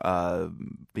 post-war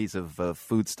piece of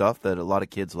food stuff that a lot of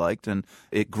kids liked, and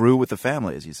it grew with the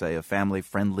family, as you say, a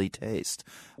family-friendly taste.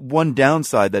 One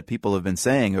downside that people have been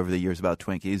saying over the years about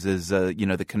Twinkies is,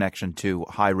 the connection to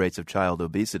high rates of child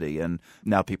obesity, and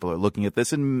now people are looking at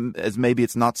this as maybe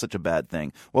it's not such a bad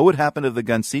thing. What would happen if the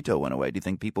gansito went away? Do you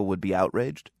think people would be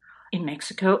outraged? In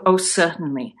Mexico? Oh,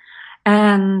 certainly.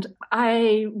 And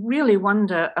I really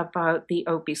wonder about the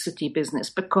obesity business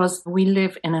because we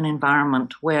live in an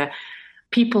environment where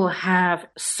people have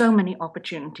so many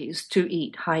opportunities to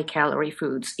eat high-calorie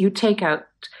foods. You take out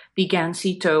the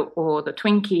gansito or the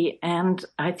Twinkie, and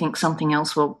I think something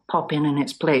else will pop in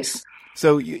its place.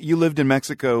 So you lived in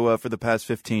Mexico for the past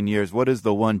 15 years. What is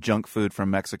the one junk food from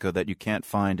Mexico that you can't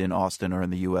find in Austin or in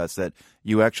the U.S. that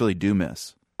you actually do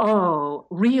miss? Oh,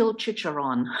 real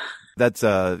chicharron. That's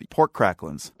pork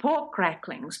cracklings. Pork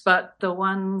cracklings, but the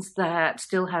ones that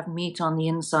still have meat on the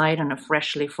inside and are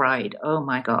freshly fried. Oh,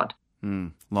 my God.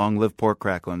 Long live pork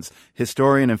cracklings.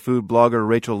 Historian and food blogger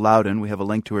Rachel Loudon. We have a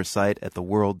link to her site at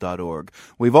theworld.org.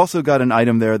 We've also got an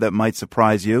item there that might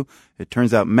surprise you. It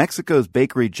turns out Mexico's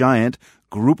bakery giant,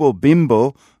 Grupo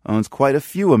Bimbo, owns quite a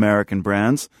few American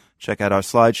brands. Check out our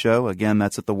slideshow. Again,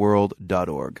 that's at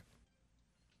theworld.org.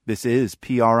 This is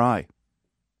PRI.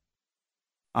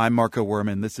 I'm Marco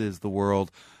Werman. This is The World.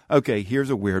 Okay, here's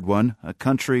a weird one. A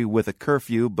country with a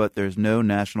curfew, but there's no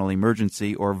national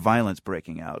emergency or violence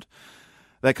breaking out.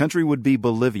 That country would be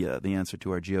Bolivia, the answer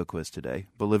to our GeoQuiz today.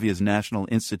 Bolivia's National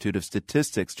Institute of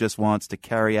Statistics just wants to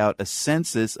carry out a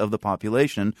census of the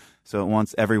population, so it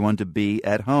wants everyone to be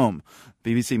at home.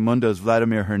 BBC Mundo's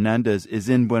Vladimir Hernandez is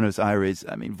in Buenos Aires.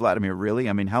 I mean, Vladimir, really?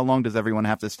 I mean, how long does everyone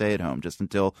have to stay at home? Just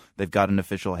until they've got an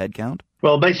official head count?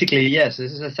 Well, basically, yes.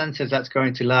 This is a census that's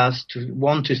going to last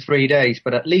 1 to 3 days,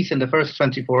 but at least in the first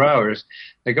 24 hours,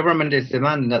 the government is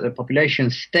demanding that the population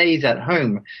stays at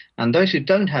home. And those who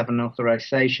don't have an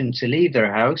authorization to leave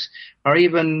their house are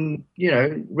even,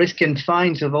 risking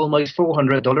fines of almost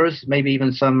 $400, maybe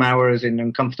even some hours in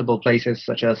uncomfortable places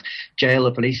such as jail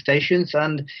or police stations.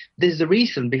 And there's the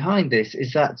reason behind this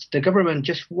is that the government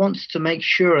just wants to make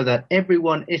sure that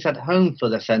everyone is at home for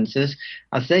the census,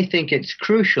 as they think it's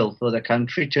crucial for the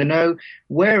country to know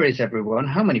where is everyone,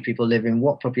 how many people live in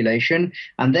what population,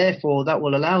 and therefore that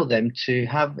will allow them to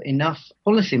have enough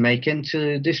policy making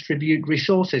to distribute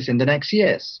resources in the next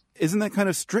years. Isn't that kind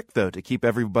of strict, though, to keep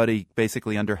everybody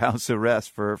basically under house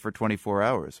arrest for 24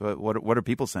 hours? What are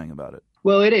people saying about it?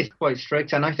 Well, it is quite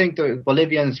strict, and I think the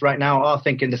Bolivians right now are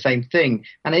thinking the same thing.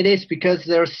 And it is because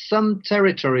there are some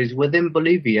territories within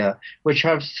Bolivia which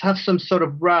have some sort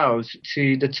of rows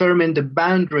to determine the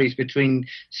boundaries between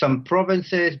some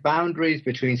provinces, boundaries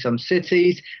between some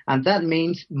cities, and that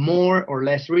means more or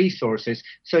less resources.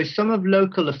 So some of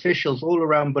local officials all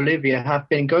around Bolivia have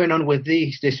been going on with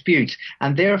these disputes,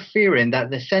 and they're fearing that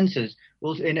the census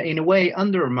will in a way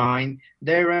undermine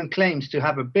their own claims to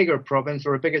have a bigger province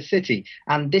or a bigger city.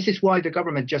 And this is why the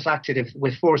government just acted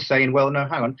with force, saying, well, no,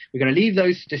 hang on, we're going to leave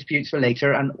those disputes for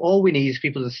later, and all we need is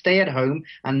people to stay at home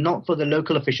and not for the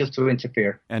local officials to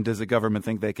interfere. And does the government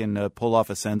think they can pull off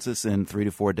a census in 3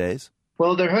 to 4 days?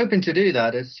 Well, they're hoping to do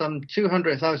that. As some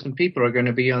 200,000 people are going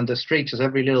to be on the streets of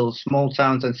every little small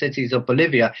towns and cities of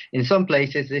Bolivia. In some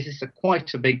places, this is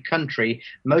quite a big country,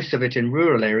 most of it in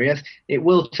rural areas. It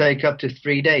will take up to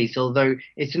 3 days, although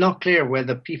it's not clear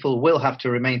whether people will have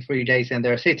to remain 3 days in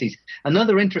their cities.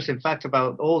 Another interesting fact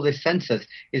about all this census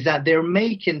is that they're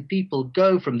making people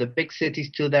go from the big cities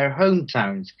to their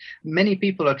hometowns. Many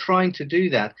people are trying to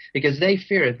do that because they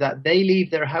fear that they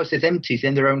leave their houses empty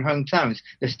in their own hometowns.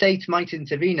 The state might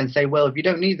intervene and say, well, if you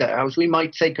don't need that house, we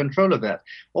might take control of it.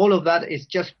 All of that is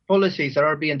just policies that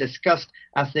are being discussed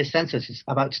as this census is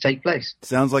about to take place.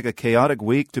 Sounds like a chaotic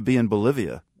week to be in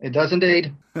Bolivia. It does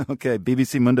indeed. Okay,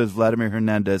 BBC Mundo's Vladimir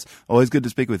Hernandez. Always good to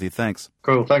speak with you. Thanks.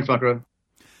 Cool. Thanks, Marco.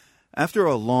 After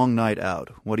a long night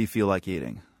out, what do you feel like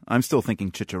eating? I'm still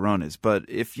thinking chicharrones, but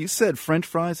if you said French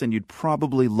fries, then you'd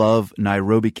probably love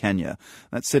Nairobi, Kenya.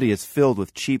 That city is filled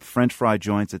with cheap French fry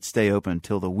joints that stay open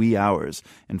till the wee hours.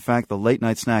 In fact, the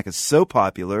late-night snack is so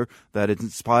popular that it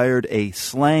inspired a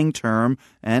slang term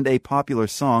and a popular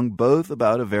song, both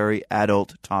about a very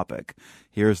adult topic.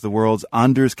 Here's the world's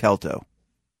Anders Kelto.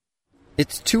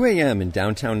 It's 2 a.m. in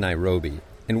downtown Nairobi,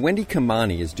 and Wendy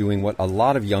Kimani is doing what a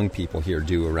lot of young people here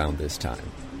do around this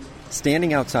time.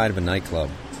 Standing outside of a nightclub,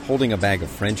 holding a bag of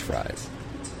French fries.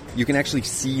 You can actually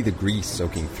see the grease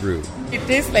soaking through. It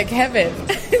tastes like heaven.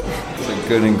 It's like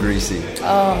good and greasy.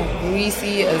 Oh,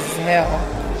 greasy as hell.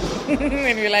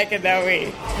 And we like it that way.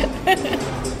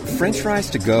 French fries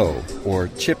to go, or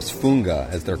chips funga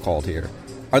as they're called here,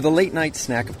 are the late-night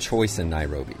snack of choice in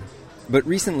Nairobi. But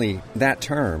recently, that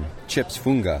term, chips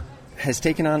funga, has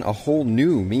taken on a whole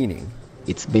new meaning.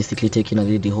 It's basically taking a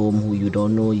lady home who you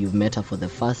don't know, you've met her for the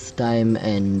first time,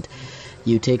 and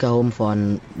you take her home for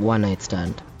a one-night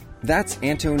stand. That's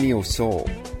Antonio Sol.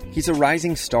 He's a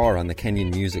rising star on the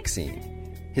Kenyan music scene.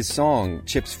 His song,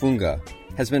 Chips Funga,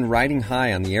 has been riding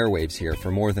high on the airwaves here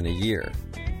for more than a year.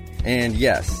 And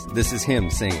yes, this is him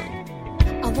singing.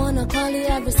 I wanna call you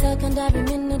every second, every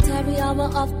minute, every hour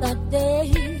of that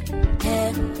day.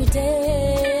 Every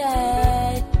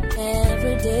day,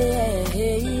 every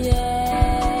day, yeah.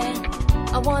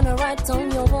 I wanna write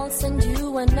on your wall, send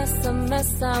you an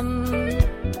SMS,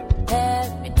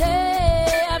 every day,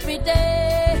 every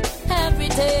day, every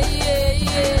day, yeah,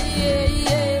 yeah, yeah,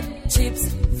 yeah. Chips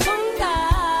funga,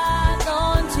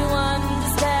 don't you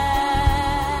understand?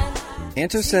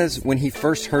 Anto says when he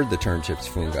first heard the term chips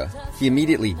funga, he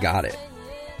immediately got it.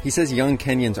 He says young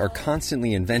Kenyans are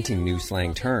constantly inventing new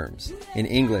slang terms in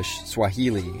English,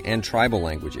 Swahili, and tribal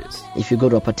languages. If you go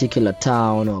to a particular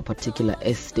town or a particular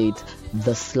estate,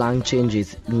 the slang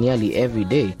changes nearly every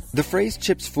day. The phrase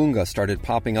chips funga started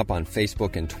popping up on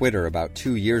Facebook and Twitter about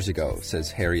 2 years ago,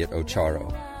 says Harriet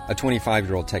Ocharo, a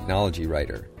 25-year-old technology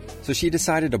writer. So she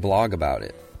decided to blog about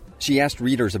it. She asked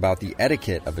readers about the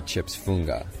etiquette of a chips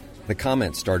funga. The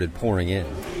comments started pouring in.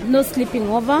 No sleeping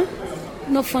over,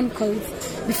 no phone calls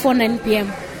before 9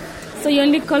 p.m. So you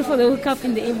only call for the hookup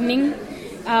in the evening.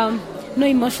 No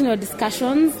emotional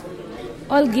discussions.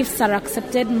 All gifts are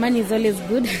accepted. Money is always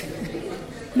good.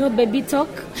 No baby talk.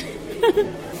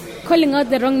 Calling out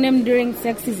the wrong name during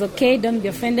sex is okay. Don't be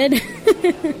offended.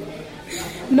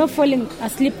 No falling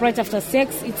asleep right after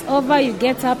sex. It's over. You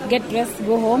get up, get dressed,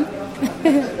 go home.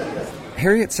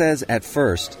 Harriet says at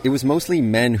first it was mostly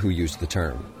men who used the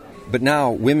term. But now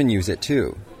women use it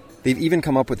too. They've even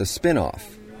come up with a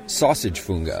spin-off, sausage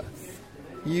funga.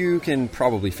 You can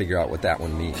probably figure out what that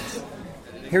one means.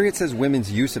 Harriet says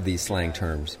women's use of these slang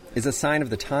terms is a sign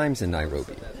of the times in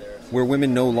Nairobi, where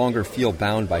women no longer feel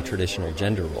bound by traditional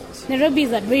gender roles. Nairobi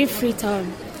is a very free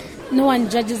town. No one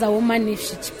judges a woman if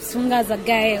she fungas a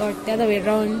guy or the other way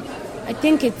around. I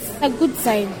think it's a good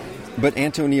sign. But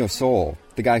Antonio Sol,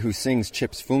 the guy who sings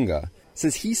Chips Funga,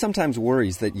 says he sometimes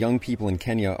worries that young people in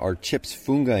Kenya are chips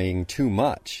fungaing too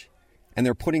much, and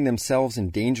they're putting themselves in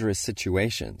dangerous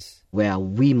situations. Where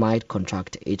we might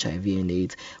contract HIV and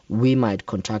AIDS, we might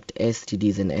contract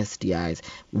STDs and STIs,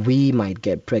 we might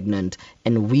get pregnant,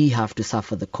 and we have to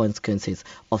suffer the consequences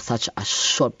of such a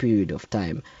short period of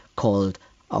time called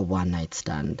a one-night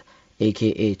stand,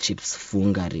 aka chips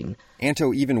fungarin.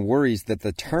 Anto even worries that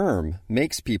the term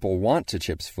makes people want to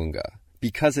chips funga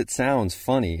because it sounds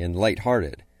funny and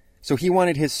lighthearted. So he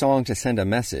wanted his song to send a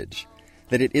message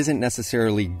that it isn't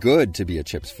necessarily good to be a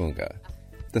chips funga.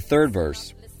 The third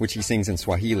verse, which he sings in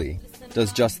Swahili,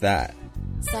 does just that.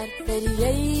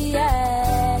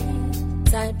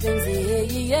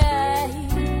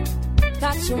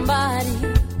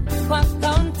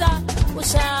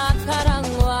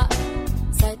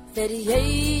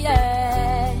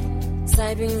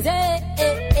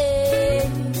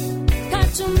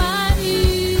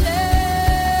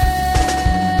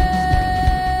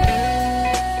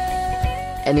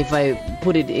 And if I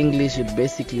put it in English, it would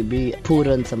basically be put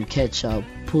on some ketchup,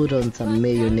 put on some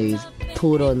mayonnaise,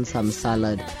 put on some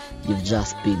salad, you've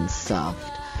just been served.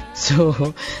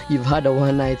 So you've had a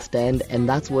one-night stand, and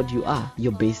that's what you are.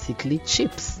 You're basically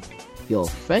chips. You're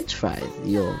French fries,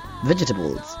 you're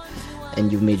vegetables,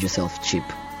 and you've made yourself cheap,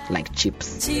 like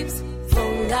chips.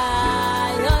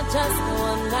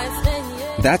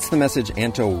 That's the message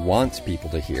Anto wants people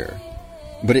to hear.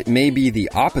 But it may be the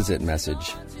opposite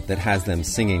message that has them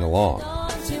singing along.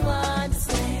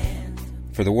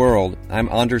 For The World, I'm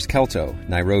Anders Kelto,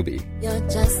 Nairobi. You're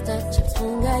just a chips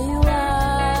funga, you are.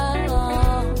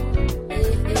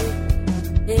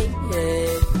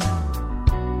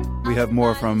 We have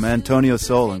more from Antonio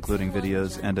Sol, including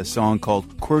videos and a song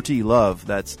called QWERTY Love.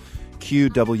 That's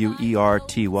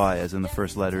QWERTY, as in the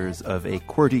first letters of a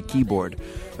QWERTY keyboard.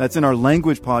 That's in our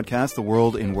language podcast, The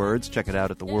World in Words. Check it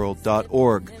out at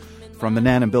theworld.org. From the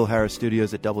Nan and Bill Harris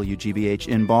studios at WGBH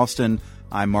in Boston,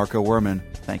 I'm Marco Werman.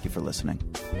 Thank you for listening.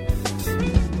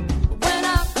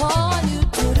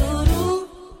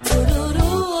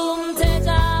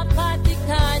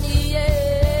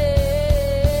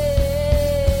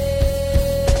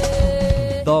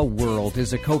 The World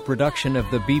is a co-production of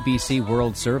the BBC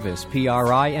World Service,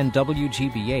 PRI, and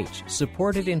WGBH,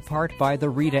 supported in part by the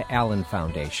Rita Allen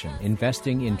Foundation,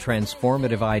 investing in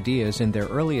transformative ideas in their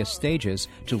earliest stages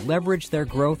to leverage their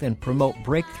growth and promote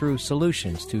breakthrough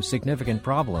solutions to significant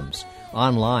problems.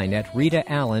 Online at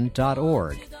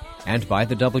ritaallen.org. And by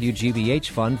the WGBH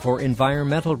Fund for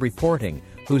Environmental Reporting,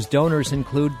 whose donors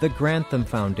include the Grantham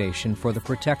Foundation for the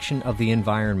Protection of the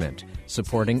Environment,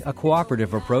 supporting a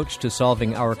cooperative approach to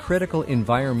solving our critical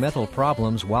environmental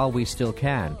problems while we still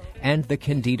can, and the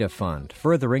Candida Fund,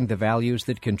 furthering the values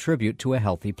that contribute to a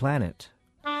healthy planet.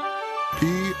 PRI,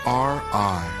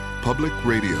 Public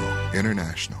Radio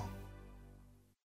International.